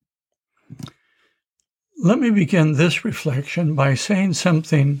Let me begin this reflection by saying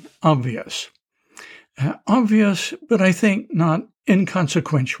something obvious. Obvious, but I think not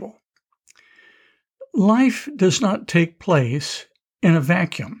inconsequential. Life does not take place in a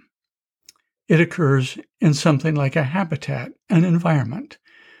vacuum. It occurs in something like a habitat, an environment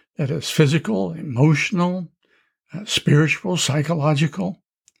that is physical, emotional, spiritual, psychological.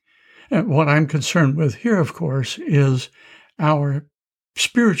 And what I'm concerned with here, of course, is our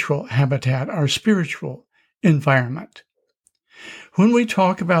spiritual habitat, our spiritual environment. When we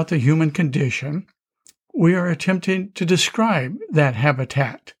talk about the human condition, we are attempting to describe that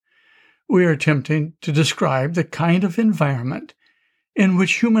habitat. We are attempting to describe the kind of environment in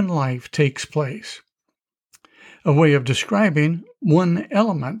which human life takes place. A way of describing one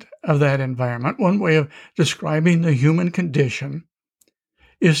element of that environment, one way of describing the human condition,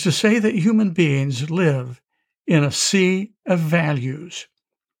 is to say that human beings live in a sea of values.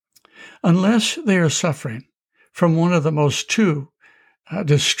 Unless they are suffering from one of the most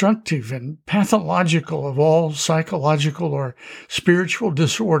destructive and pathological of all psychological or spiritual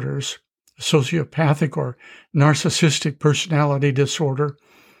disorders, sociopathic or narcissistic personality disorder,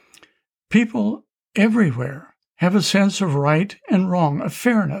 people everywhere have a sense of right and wrong, of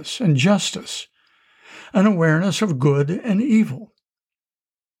fairness and justice, an awareness of good and evil.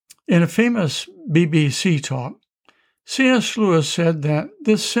 In a famous BBC talk, C.S. Lewis said that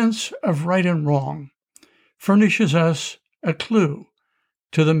this sense of right and wrong furnishes us a clue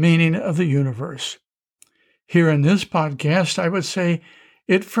to the meaning of the universe. Here in this podcast, I would say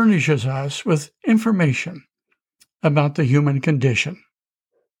it furnishes us with information about the human condition.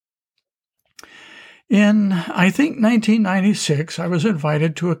 In, I think, 1996, I was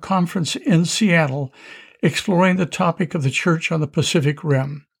invited to a conference in Seattle exploring the topic of the Church on the Pacific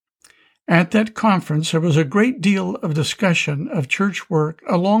Rim. At that conference, there was a great deal of discussion of church work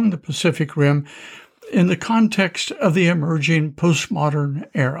along the Pacific Rim in the context of the emerging postmodern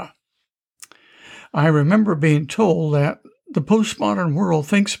era. I remember being told that the postmodern world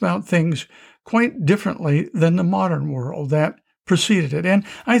thinks about things quite differently than the modern world that preceded it, and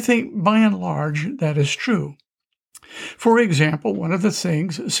I think by and large that is true. For example, one of the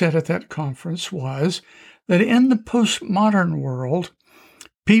things said at that conference was that in the postmodern world,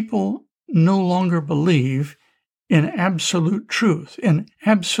 people no longer believe in absolute truth, in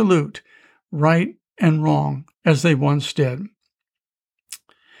absolute right and wrong as they once did.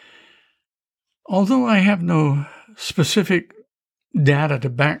 Although I have no specific data to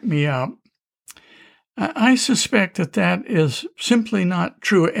back me up, I suspect that that is simply not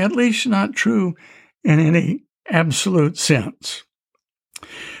true, at least not true in any absolute sense.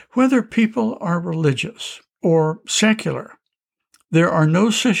 Whether people are religious or secular, there are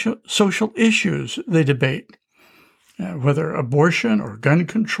no social issues they debate. Whether abortion or gun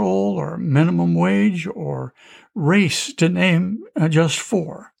control or minimum wage or race, to name just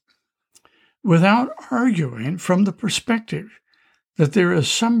four, without arguing from the perspective that there is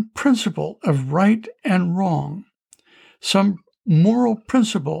some principle of right and wrong, some moral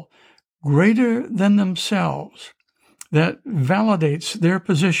principle greater than themselves that validates their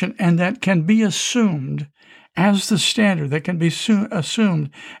position and that can be assumed as the standard, that can be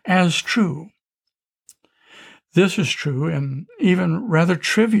assumed as true. This is true in even rather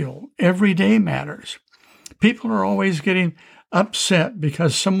trivial, everyday matters. People are always getting upset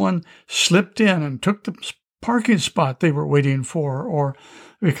because someone slipped in and took the parking spot they were waiting for, or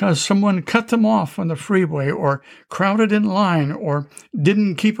because someone cut them off on the freeway, or crowded in line, or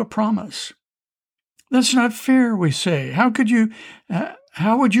didn't keep a promise. That's not fair, we say. How would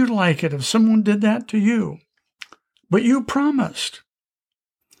you like it if someone did that to you? But you promised.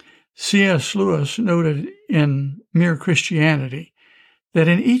 C.S. Lewis noted in Mere Christianity that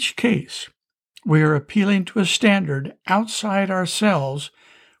in each case, we are appealing to a standard outside ourselves,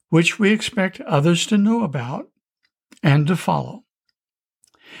 which we expect others to know about and to follow.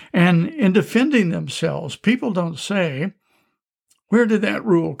 And in defending themselves, people don't say, "Where did that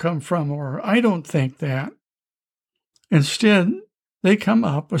rule come from?" or "I don't think that." Instead, they come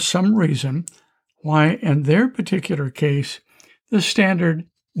up with some reason why, in their particular case, the standard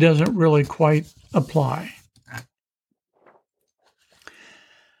doesn't really quite apply.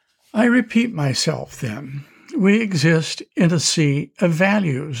 I repeat myself then. We exist in a sea of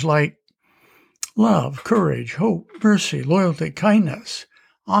values like love, courage, hope, mercy, loyalty, kindness,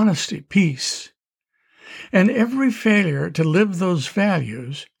 honesty, peace. And every failure to live those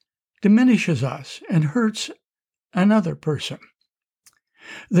values diminishes us and hurts another person.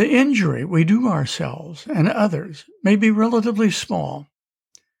 The injury we do ourselves and others may be relatively small,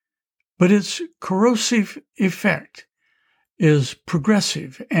 but its corrosive effect is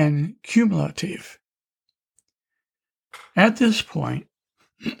progressive and cumulative. At this point,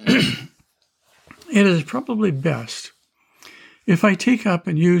 it is probably best if I take up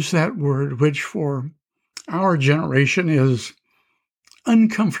and use that word, which for our generation is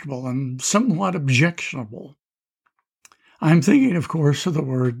uncomfortable and somewhat objectionable. I'm thinking, of course, of the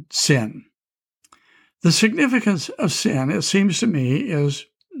word sin. The significance of sin, it seems to me, is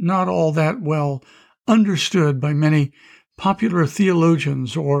not all that well understood by many popular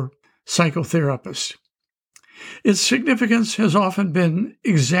theologians or psychotherapists. Its significance has often been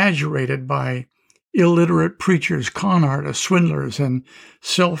exaggerated by illiterate preachers, con artists, swindlers, and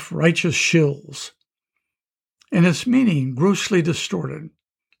self-righteous shills, and its meaning grossly distorted,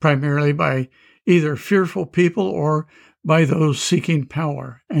 primarily by either fearful people or by those seeking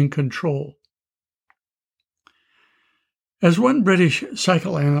power and control. As one British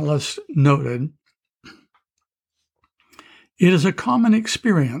psychoanalyst noted, it is a common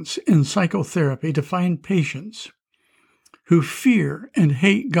experience in psychotherapy to find patients who fear and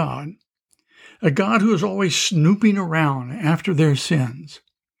hate God, a God who is always snooping around after their sins.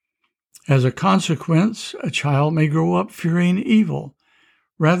 As a consequence, a child may grow up fearing evil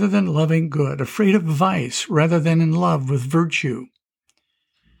rather than loving good, afraid of vice rather than in love with virtue.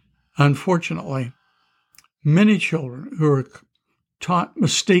 Unfortunately, many children who are taught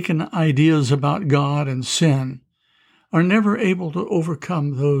mistaken ideas about God and sin are never able to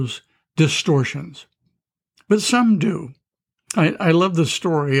overcome those distortions. But some do. I love the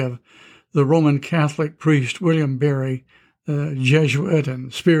story of the Roman Catholic priest William Barry, the Jesuit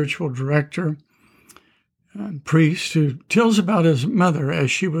and spiritual director and priest, who tells about his mother as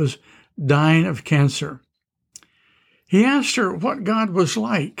she was dying of cancer. He asked her what God was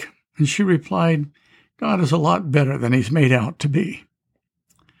like, and she replied, "God is a lot better than he's made out to be."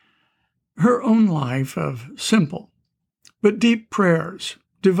 Her own life of simple but deep prayers,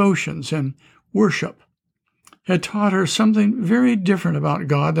 devotions, and worship had taught her something very different about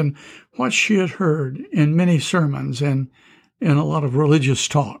God than what she had heard in many sermons and in a lot of religious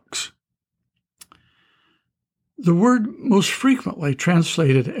talks. The word most frequently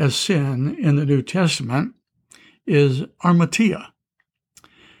translated as sin in the New Testament is armatia.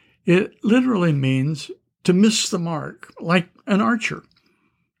 It literally means to miss the mark, like an archer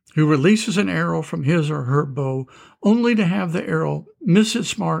who releases an arrow from his or her bow only to have the arrow miss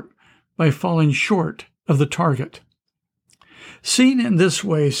its mark by falling short of the target. Seen in this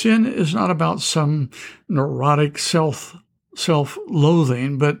way, sin is not about some neurotic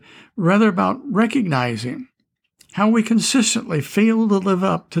self-loathing, but rather about recognizing how we consistently fail to live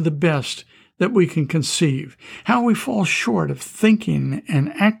up to the best that we can conceive, how we fall short of thinking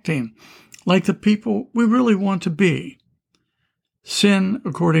and acting like the people we really want to be. Sin,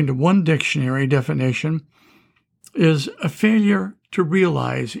 according to one dictionary definition, is a failure to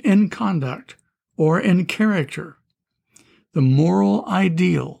realize in conduct or in character the moral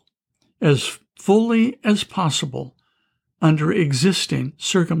ideal as fully as possible under existing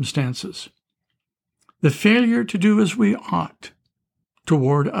circumstances. The failure to do as we ought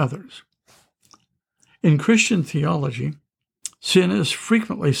toward others. In Christian theology, sin is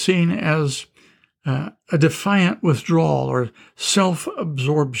frequently seen as a defiant withdrawal or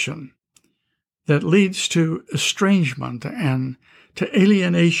self-absorption that leads to estrangement and to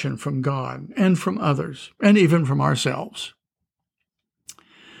alienation from God and from others, and even from ourselves.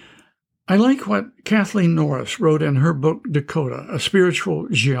 I like what Kathleen Norris wrote in her book, Dakota, A Spiritual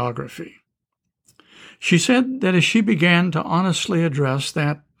Geography. She said that as she began to honestly address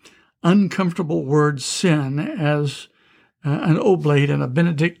that uncomfortable word sin as an oblate in a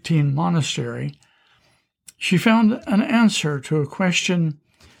Benedictine monastery, she found an answer to a question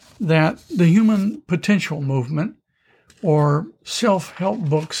that the human potential movement or self-help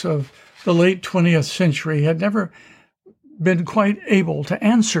books of the late 20th century had never been quite able to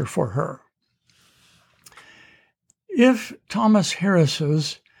answer for her. If Thomas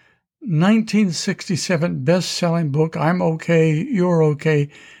Harris's 1967 best-selling book, I'm Okay, You're Okay,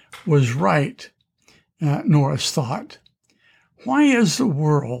 was right, Norris thought, why is the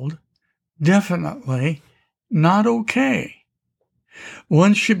world definitely not okay?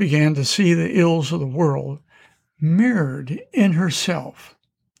 Once she began to see the ills of the world mirrored in herself.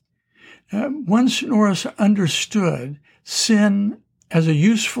 Once Norris understood sin as a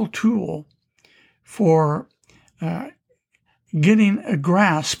useful tool for getting a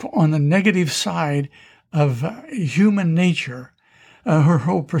grasp on the negative side of human nature, her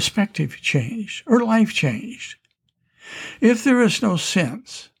whole perspective changed, her life changed. If there is no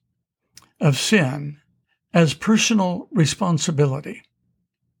sense of sin as personal responsibility,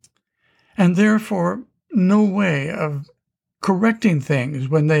 and therefore no way of correcting things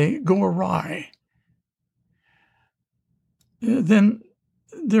when they go awry, then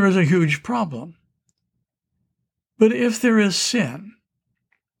there is a huge problem. But if there is sin,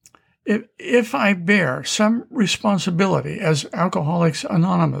 if I bear some responsibility, as Alcoholics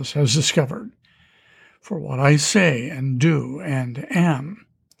Anonymous has discovered, for what I say and do and am,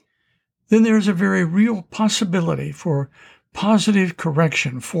 then there is a very real possibility for positive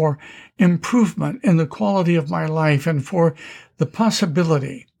correction, for improvement in the quality of my life, and for the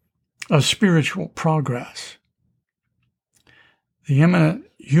possibility of spiritual progress. The eminent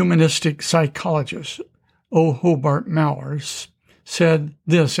humanistic psychologist O. Hobart Mowers said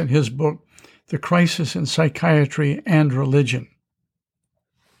this in his book, The Crisis in Psychiatry and Religion.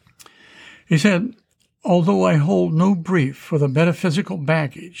 He said, although I hold no brief for the metaphysical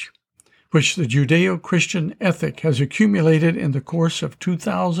baggage which the Judeo-Christian ethic has accumulated in the course of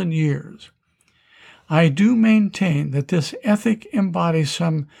 2,000 years, I do maintain that this ethic embodies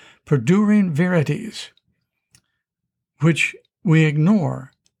some perduring verities which we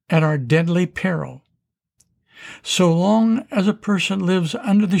ignore at our deadly peril. So long as a person lives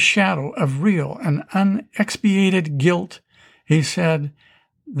under the shadow of real and unexpiated guilt, he said,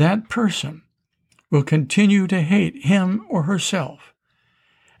 that person will continue to hate him or herself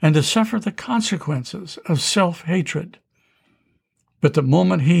and to suffer the consequences of self-hatred. But the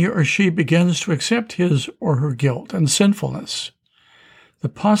moment he or she begins to accept his or her guilt and sinfulness, the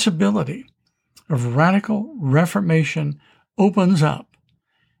possibility of radical reformation opens up,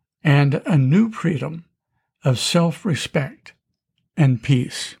 and a new freedom of self-respect and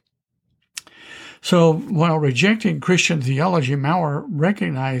peace. So while rejecting Christian theology, Maurer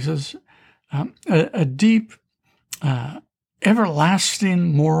recognizes a deep,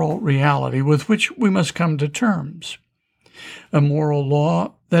 everlasting moral reality with which we must come to terms. A moral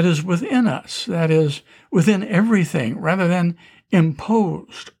law that is within us, that is within everything, rather than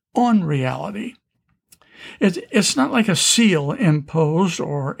imposed on reality. It's not like a seal imposed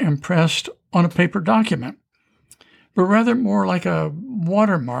or impressed on a paper document, but rather more like a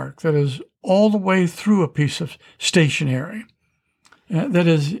watermark that is all the way through a piece of stationery, that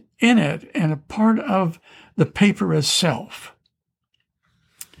is in it and a part of the paper itself.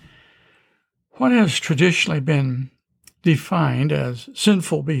 What has traditionally been defined as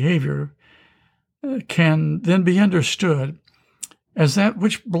sinful behavior can then be understood as that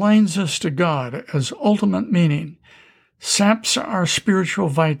which blinds us to God as ultimate meaning, saps our spiritual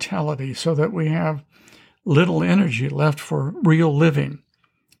vitality so that we have little energy left for real living,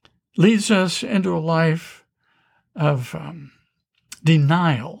 leads us into a life of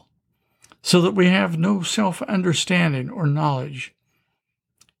denial so that we have no self-understanding or knowledge,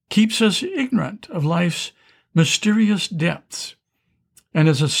 keeps us ignorant of life's mysterious depths, and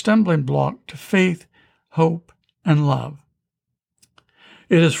is a stumbling block to faith, hope, and love.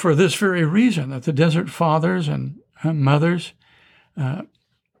 It is for this very reason that the Desert Fathers and Mothers in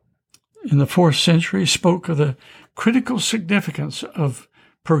the 4th century spoke of the critical significance of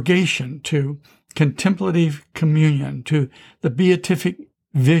purgation to contemplative communion, to the beatific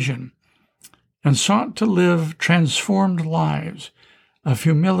vision, and sought to live transformed lives of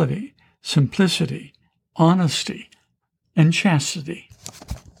humility, simplicity, honesty, and chastity.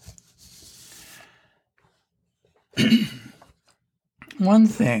 One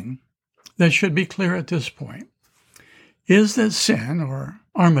thing that should be clear at this point is that sin, or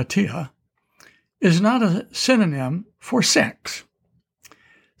armatia, is not a synonym for sex.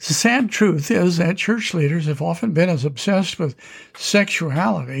 The sad truth is that church leaders have often been as obsessed with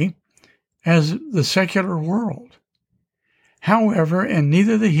sexuality as the secular world. However, in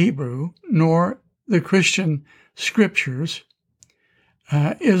neither the Hebrew nor the Christian scriptures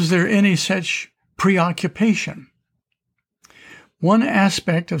is there any such preoccupation. One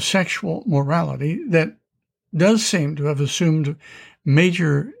aspect of sexual morality that does seem to have assumed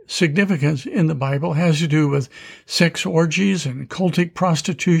major significance in the Bible has to do with sex orgies and cultic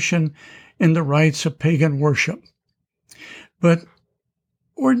prostitution in the rites of pagan worship. But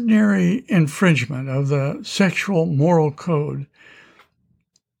ordinary infringement of the sexual moral code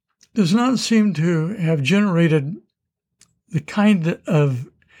does not seem to have generated the kind of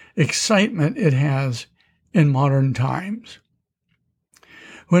excitement it has in modern times.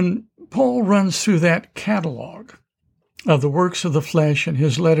 When Paul runs through that catalog of the works of the flesh in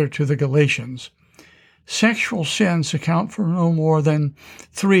his letter to the Galatians, sexual sins account for no more than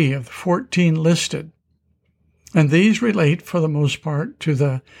 3 of the 14 listed, and these relate for the most part to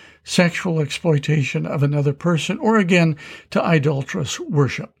the sexual exploitation of another person or again to idolatrous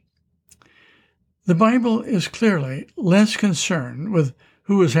worship. The Bible is clearly less concerned with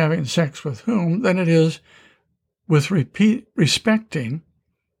who is having sex with whom than it is with respecting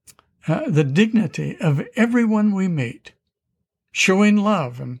the dignity of everyone we meet, showing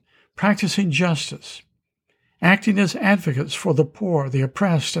love and practicing justice, acting as advocates for the poor, the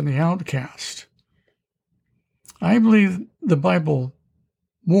oppressed, and the outcast. I believe the Bible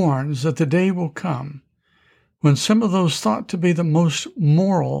warns that the day will come when some of those thought to be the most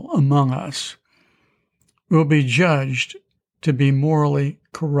moral among us will be judged to be morally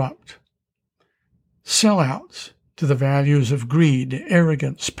corrupt, sellouts to the values of greed,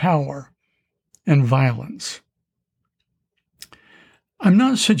 arrogance, power, and violence. I'm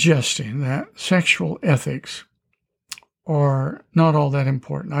not suggesting that sexual ethics are not all that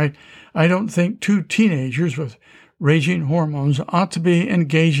important. I don't think two teenagers with raging hormones ought to be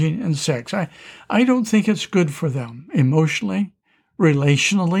engaging in sex. I don't think it's good for them emotionally,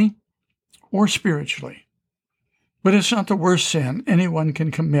 relationally, or spiritually. But it's not the worst sin anyone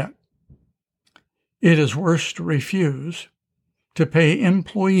can commit. It is worse to refuse to pay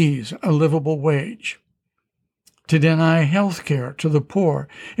employees a livable wage, to deny health care to the poor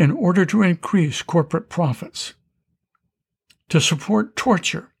in order to increase corporate profits, to support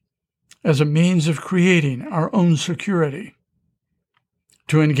torture as a means of creating our own security,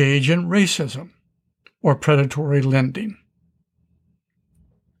 to engage in racism or predatory lending.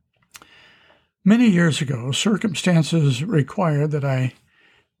 Many years ago, circumstances required that I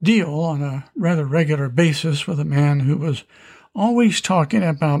deal on a rather regular basis with a man who was always talking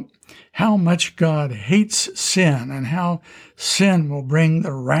about how much God hates sin and how sin will bring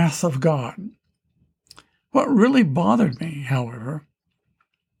the wrath of God. What really bothered me, however,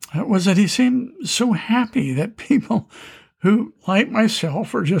 was that he seemed so happy that people who, like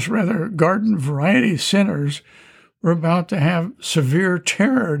myself, were just rather garden variety sinners were about to have severe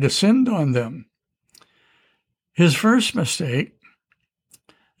terror descend on them. His first mistake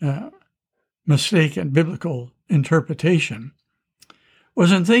in biblical interpretation,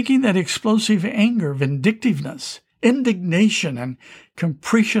 was in thinking that explosive anger, vindictiveness, indignation, and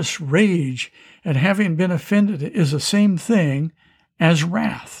capricious rage at having been offended is the same thing as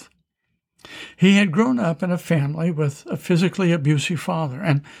wrath. He had grown up in a family with a physically abusive father,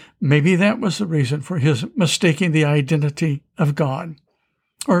 and maybe that was the reason for his mistaking the identity of God.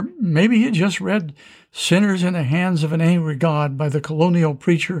 Or maybe he just read Sinners in the Hands of an Angry God by the colonial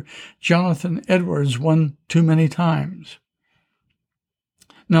preacher Jonathan Edwards one too many times.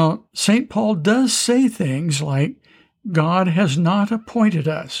 Now, St. Paul does say things like, God has not appointed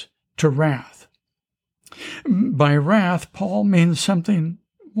us to wrath. By wrath, Paul means something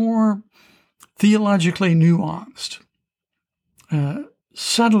more theologically nuanced,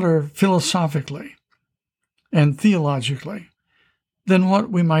 subtler philosophically and theologically than what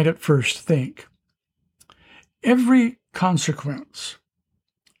we might at first think. Every consequence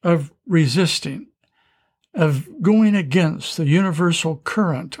of resisting, of going against the universal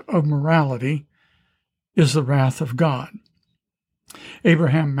current of morality is the wrath of God.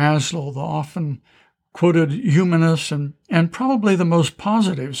 Abraham Maslow, the often quoted humanist and probably the most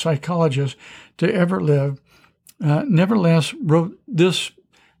positive psychologist to ever live, nevertheless wrote this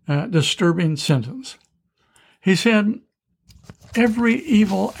disturbing sentence. He said, every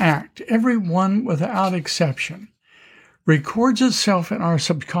evil act, every one without exception, records itself in our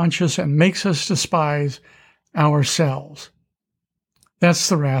subconscious and makes us despise ourselves. That's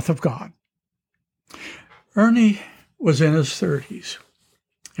the wrath of God. Ernie was in his 30s,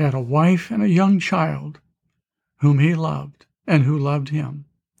 had a wife and a young child whom he loved and who loved him.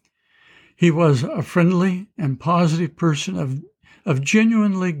 He was a friendly and positive person of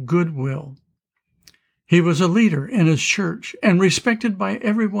genuinely goodwill. He was a leader in his church and respected by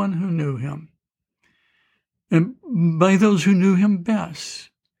everyone who knew him, and by those who knew him best.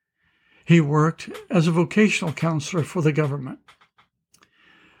 He worked as a vocational counselor for the government.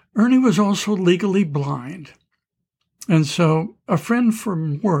 Ernie was also legally blind, and so a friend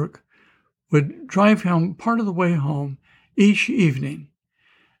from work would drive him part of the way home each evening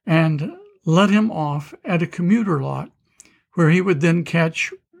and let him off at a commuter lot where he would then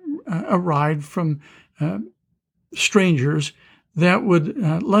catch a ride from strangers that would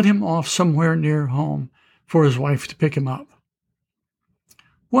let him off somewhere near home for his wife to pick him up.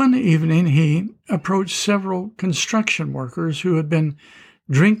 One evening, he approached several construction workers who had been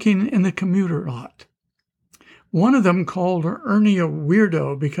drinking in the commuter lot. One of them called Ernie a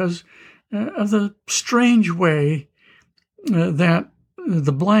weirdo because of the strange way that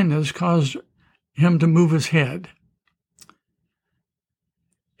the blindness caused him to move his head.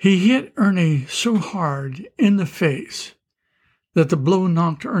 He hit Ernie so hard in the face that the blow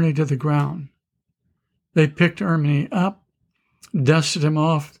knocked Ernie to the ground. They picked Ernie up, dusted him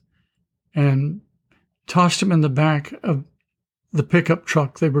off, and tossed him in the back of the pickup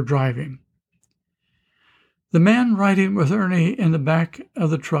truck they were driving. The man riding with Ernie in the back of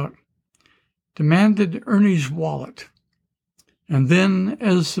the truck demanded Ernie's wallet, and then,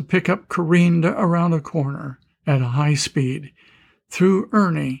 as the pickup careened around a corner at a high speed, threw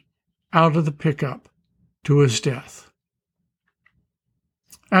Ernie out of the pickup to his death.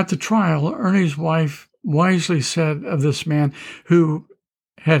 At the trial, Ernie's wife wisely said of this man, who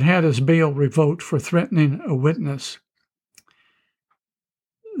had had his bail revoked for threatening a witness,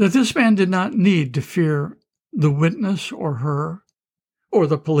 that this man did not need to fear the witness or her, or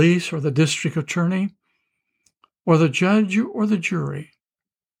the police or the district attorney, or the judge or the jury.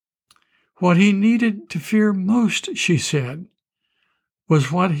 What he needed to fear most, she said,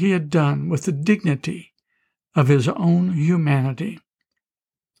 was what he had done with the dignity of his own humanity.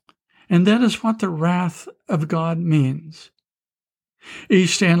 And that is what the wrath of God means. E.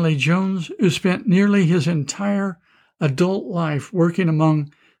 Stanley Jones, who spent nearly his entire adult life working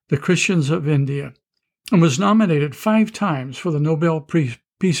among the Christians of India and was nominated 5 times for the Nobel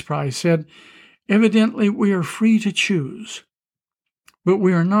Peace Prize, said, "Evidently we are free to choose, but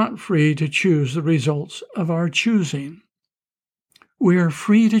we are not free to choose the results of our choosing. We are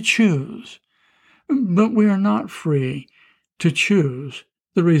free to choose, but we are not free to choose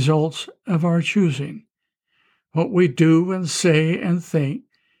the results of our choosing. What we do and say and think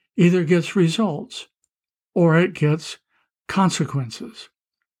either gets results or it gets consequences."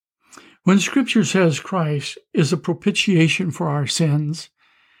 When Scripture says Christ is a propitiation for our sins,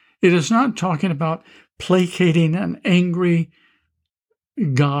 it is not talking about placating an angry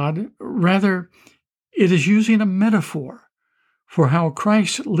God. Rather, it is using a metaphor for how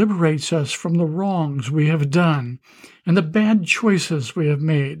Christ liberates us from the wrongs we have done and the bad choices we have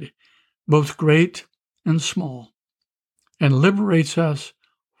made, both great and small, and liberates us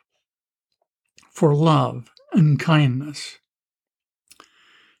for love and kindness.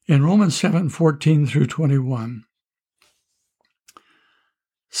 In Romans 7:14 through 21,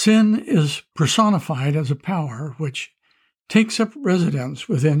 sin is personified as a power which takes up residence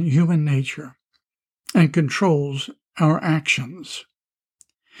within human nature and controls our actions.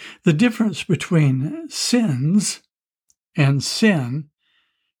 The difference between sins and sin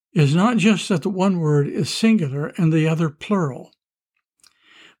is not just that the one word is singular and the other plural.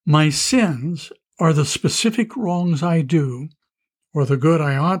 My sins are the specific wrongs I do, or the good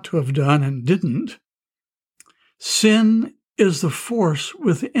I ought to have done and didn't. Sin is the force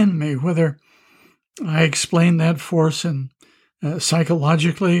within me, whether I explain that force in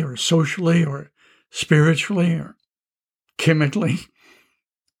psychologically or socially or spiritually or chemically,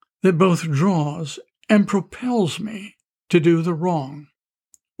 that both draws and propels me to do the wrong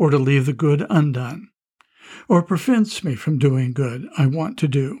or to leave the good undone, or prevents me from doing good I want to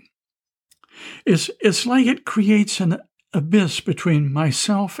do. It's like it creates an abyss between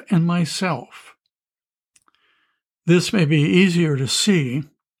myself and myself. This may be easier to see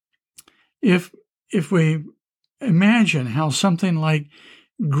if we imagine how something like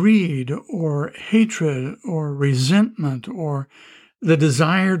greed or hatred or resentment or the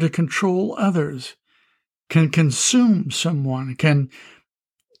desire to control others can consume someone, can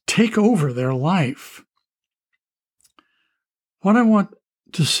take over their life. What I want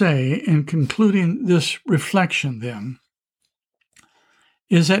to say in concluding this reflection, then,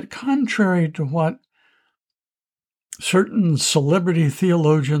 is that contrary to what certain celebrity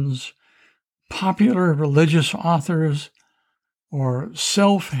theologians, popular religious authors, or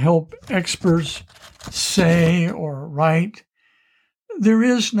self-help experts say or write, there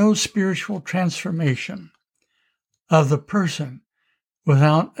is no spiritual transformation of the person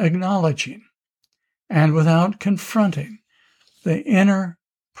without acknowledging and without confronting the inner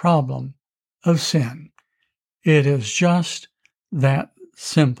problem of sin. It is just that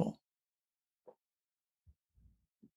simple.